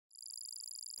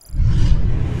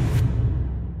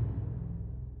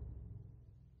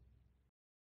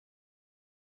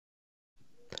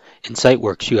In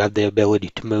Siteworks, you have the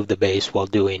ability to move the base while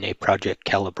doing a project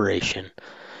calibration.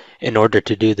 In order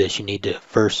to do this, you need to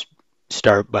first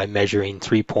start by measuring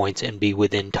 3 points and be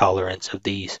within tolerance of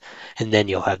these, and then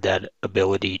you'll have that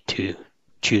ability to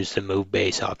choose the move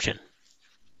base option.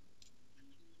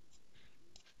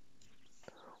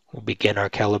 We'll begin our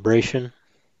calibration.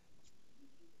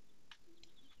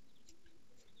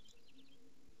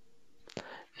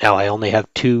 Now I only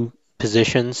have 2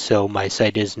 positions, so my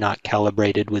site is not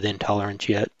calibrated within tolerance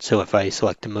yet. So if I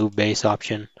select the move base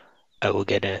option, I will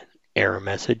get an error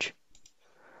message.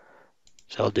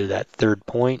 So I'll do that 3rd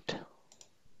point.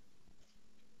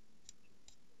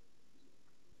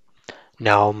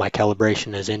 Now my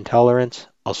calibration is in tolerance.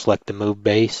 I'll select the move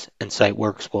base, and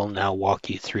Siteworks will now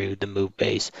walk you through the move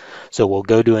base. So we'll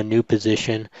go to a new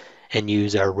position and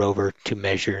use our rover to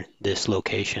measure this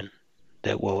location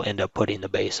that we'll end up putting the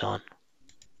base on.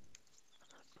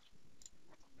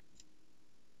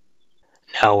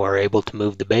 Now we're able to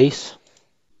move the base,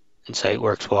 and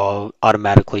Siteworks will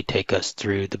automatically take us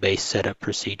through the base setup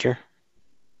procedure.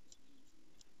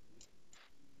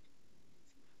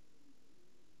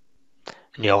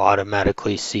 And you'll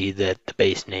automatically see that the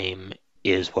base name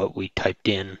is what we typed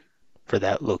in for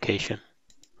that location.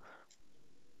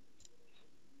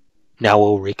 Now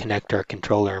we'll reconnect our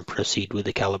controller and proceed with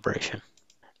the calibration.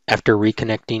 After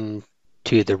reconnecting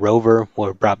to the rover,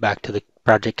 we're brought back to the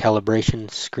project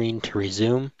calibration screen to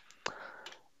resume,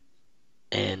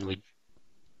 and we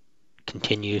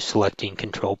continue selecting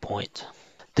control points.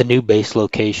 The new base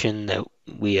location that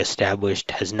we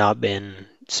established has not been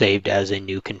saved as a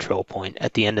new control point.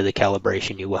 At the end of the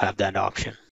calibration, you will have that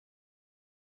option.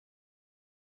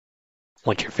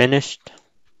 Once you're finished,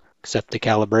 accept the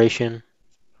calibration,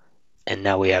 and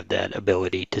now we have that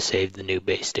ability to save the new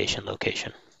base station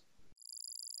location.